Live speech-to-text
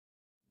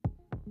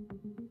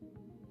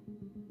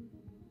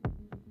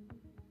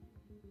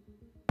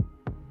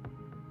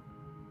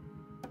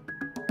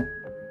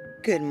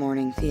Good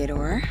morning,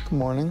 Theodore. Good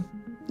morning.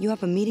 You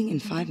have a meeting in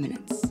 5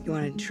 minutes. You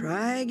want to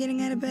try getting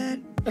out of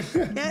bed?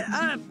 Get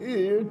up!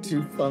 You're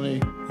too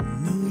funny. I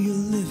know you're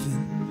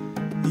living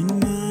in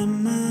my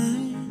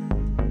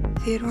mind.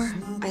 Theodore,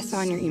 I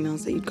saw in your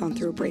emails that you'd gone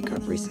through a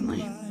breakup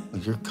recently.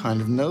 You're kind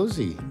of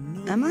nosy.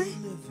 Am I?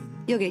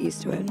 You'll get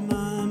used to it.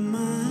 My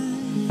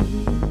mind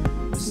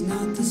is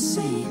not the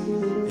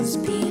same as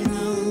being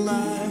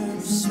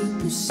alive.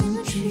 Super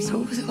symmetry. So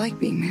what was it like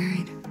being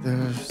married?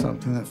 There's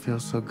something that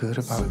feels so good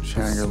about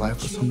sharing your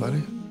life with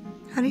somebody.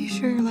 How do you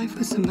share your life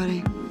with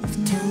somebody?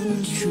 If telling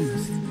the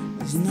truth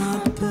is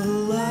not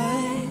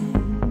polite.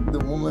 The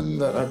woman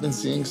that I've been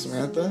seeing,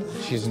 Samantha,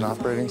 she's an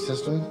operating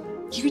system.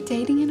 You're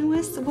dating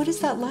Inois? What is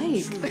that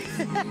like?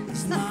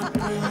 It's not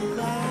polite.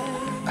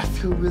 I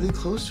feel really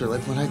close to her.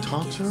 Like when I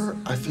talk to her,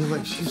 I feel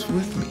like she's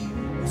with me.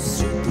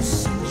 Super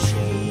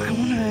symmetry. I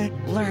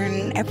want to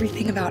learn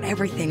everything about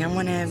everything. I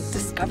want to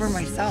discover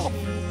myself.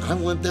 I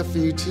want that for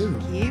you too.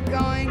 Keep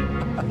going.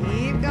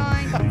 Keep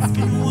going. It's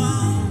been a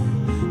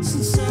while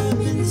since I've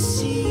been to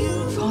see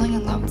you. Falling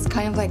in love is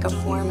kind of like a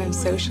form of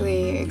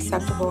socially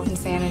acceptable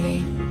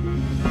insanity.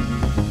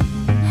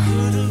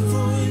 Heard a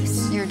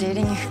voice. You're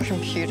dating your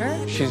computer?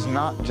 She's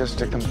not just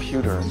a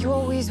computer. You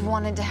always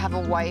wanted to have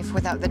a wife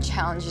without the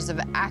challenges of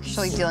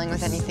actually dealing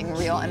with anything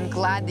real. I'm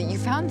glad that you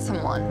found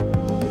someone.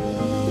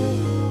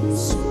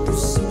 Super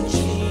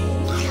symmetry.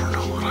 I don't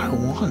know what I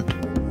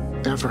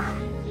want. Ever.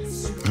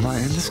 Am I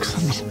in this because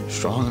I'm not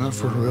strong enough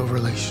for a real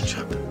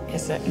relationship?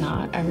 Is it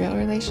not a real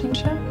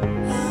relationship?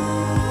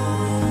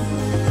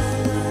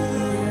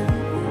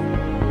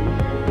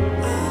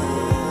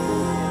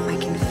 I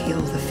can feel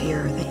the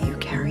fear that you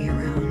carry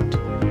around.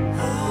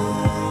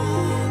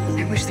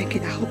 I wish they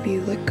could help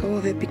you let go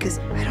of it because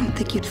I don't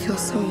think you'd feel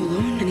so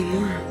alone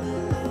anymore.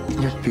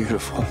 You're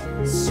beautiful.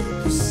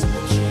 Super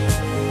symmetry.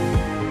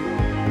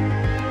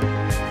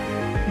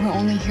 We're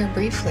only here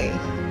briefly.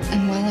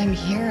 And while I'm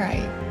here,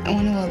 I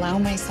want to allow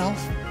myself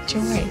joy.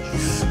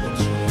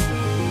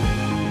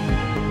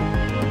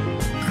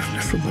 I've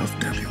never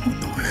loved anyone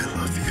the way I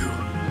love you.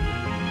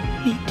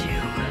 Me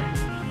too.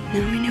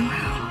 Now I know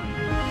how.